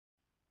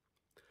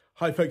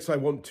Hi folks, I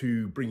want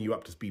to bring you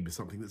up to speed with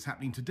something that's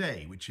happening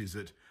today, which is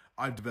that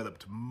I've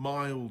developed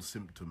mild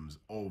symptoms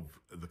of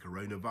the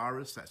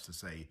coronavirus, that's to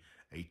say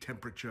a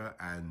temperature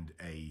and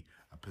a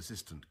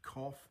persistent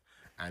cough.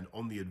 And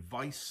on the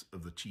advice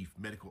of the chief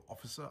medical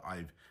officer,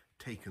 I've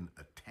taken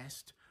a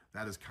test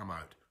that has come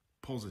out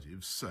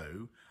positive.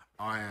 So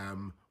I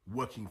am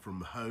working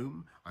from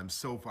home, I'm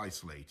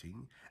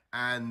self-isolating,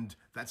 and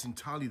that's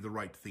entirely the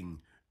right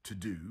thing to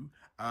do.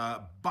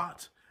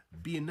 But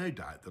be in no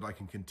doubt that I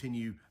can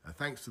continue,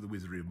 thanks to the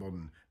wizardry of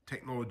modern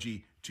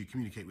technology, to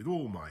communicate with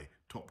all my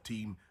top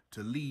team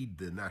to lead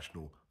the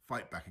national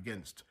fight back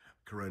against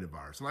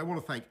coronavirus. And I want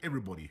to thank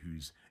everybody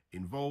who's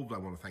involved. I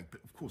want to thank,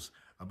 of course,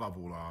 above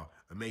all, our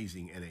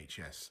amazing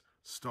NHS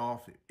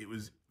staff. It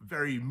was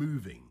very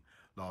moving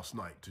last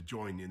night to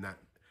join in that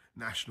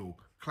national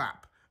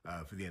clap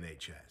for the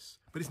NHS.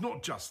 But it's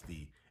not just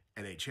the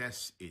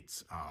NHS,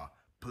 it's our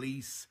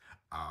police,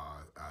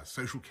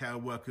 social care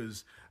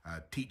workers,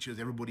 teachers,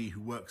 everybody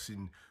who works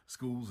in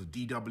schools,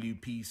 the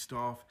DWP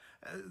staff,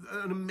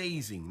 an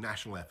amazing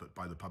national effort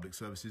by the public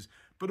services,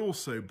 but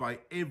also by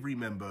every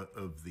member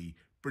of the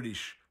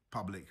British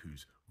public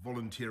who's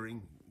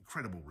volunteering.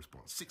 Incredible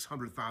response.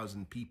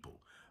 600,000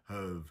 people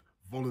have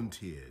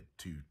volunteered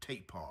to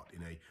take part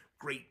in a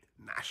great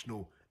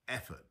national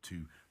effort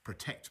to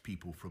protect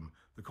people from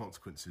the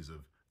consequences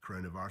of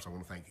coronavirus. I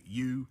want to thank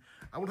you.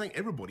 I want to thank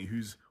everybody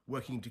who's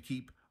working to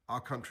keep our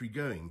country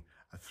going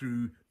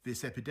through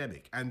this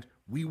epidemic. And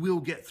we will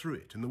get through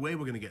it. And the way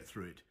we're going to get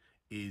through it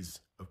is,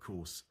 of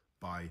course,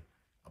 by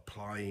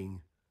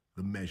applying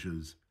the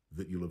measures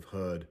that you'll have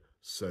heard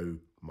so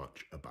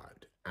much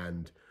about.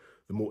 And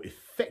the more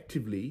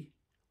effectively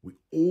we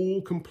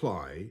all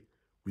comply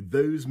with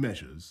those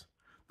measures,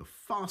 the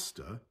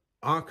faster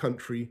our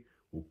country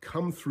will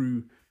come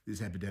through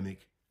this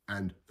epidemic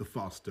and the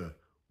faster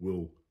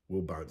we'll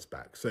bounce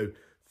back. So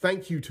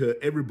thank you to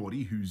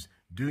everybody who's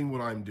doing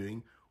what I'm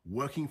doing,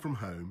 working from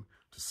home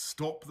to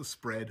stop the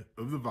spread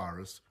of the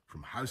virus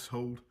from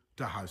household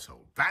to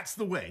household. That's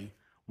the way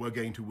we're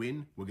going to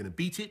win. We're going to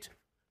beat it,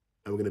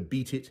 and we're going to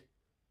beat it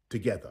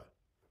together.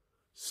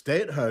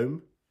 Stay at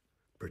home,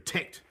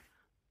 protect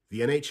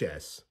the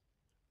NHS,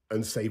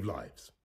 and save lives.